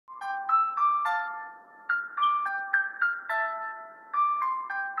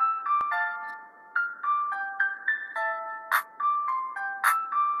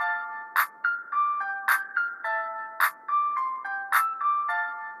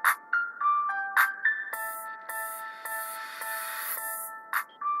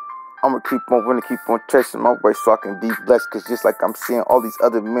I'ma keep on winning, keep on chasing my way so I can be blessed. Cause just like I'm seeing all these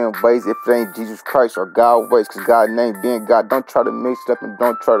other men ways, if it ain't Jesus Christ or God ways, cause God name being God, don't try to mix it up and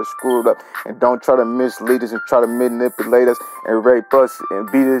don't try to screw it up. And don't try to mislead us and try to manipulate us and rape us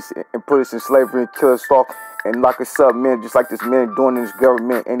and beat us and put us in slavery and kill us off and lock us up, man, just like this man doing in this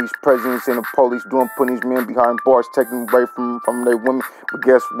government and these presidents and the police doing, putting these men behind bars, taking away from their women. But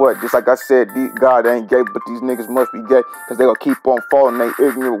guess what? Just like I said, God ain't gay, but these niggas must be gay because they gonna keep on following their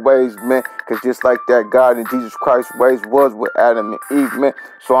ignorant ways, man. Because just like that, God and Jesus Christ's ways was with Adam and Eve, man.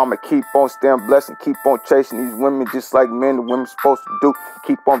 So I'ma keep on staying blessed and keep on chasing these women just like men and women supposed to do.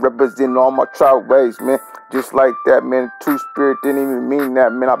 Keep on representing all my tribe ways, man. Just like that, man. Two Spirit didn't even mean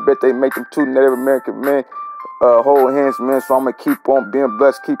that, man. I bet they make them two Native American men hold hands, man. So I'ma keep on being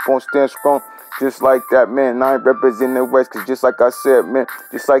blessed, keep on staying strong, just like that, man. And I ain't representing their ways, cause just like I said, man,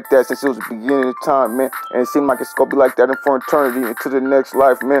 just like that, since it was the beginning of time, man, and it seemed like it's gonna be like that for eternity into the next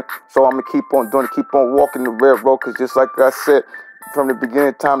life, man. So I'ma keep on doing it, keep on walking the red road, cause just like I said, from the beginning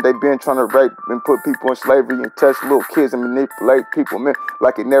of time, they been trying to rape and put people in slavery and test little kids and manipulate people, man,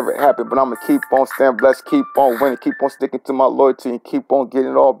 like it never happened. But I'ma keep on staying blessed, keep on winning, keep on sticking to my loyalty, and keep on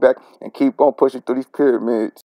getting it all back, and keep on pushing through these pyramids.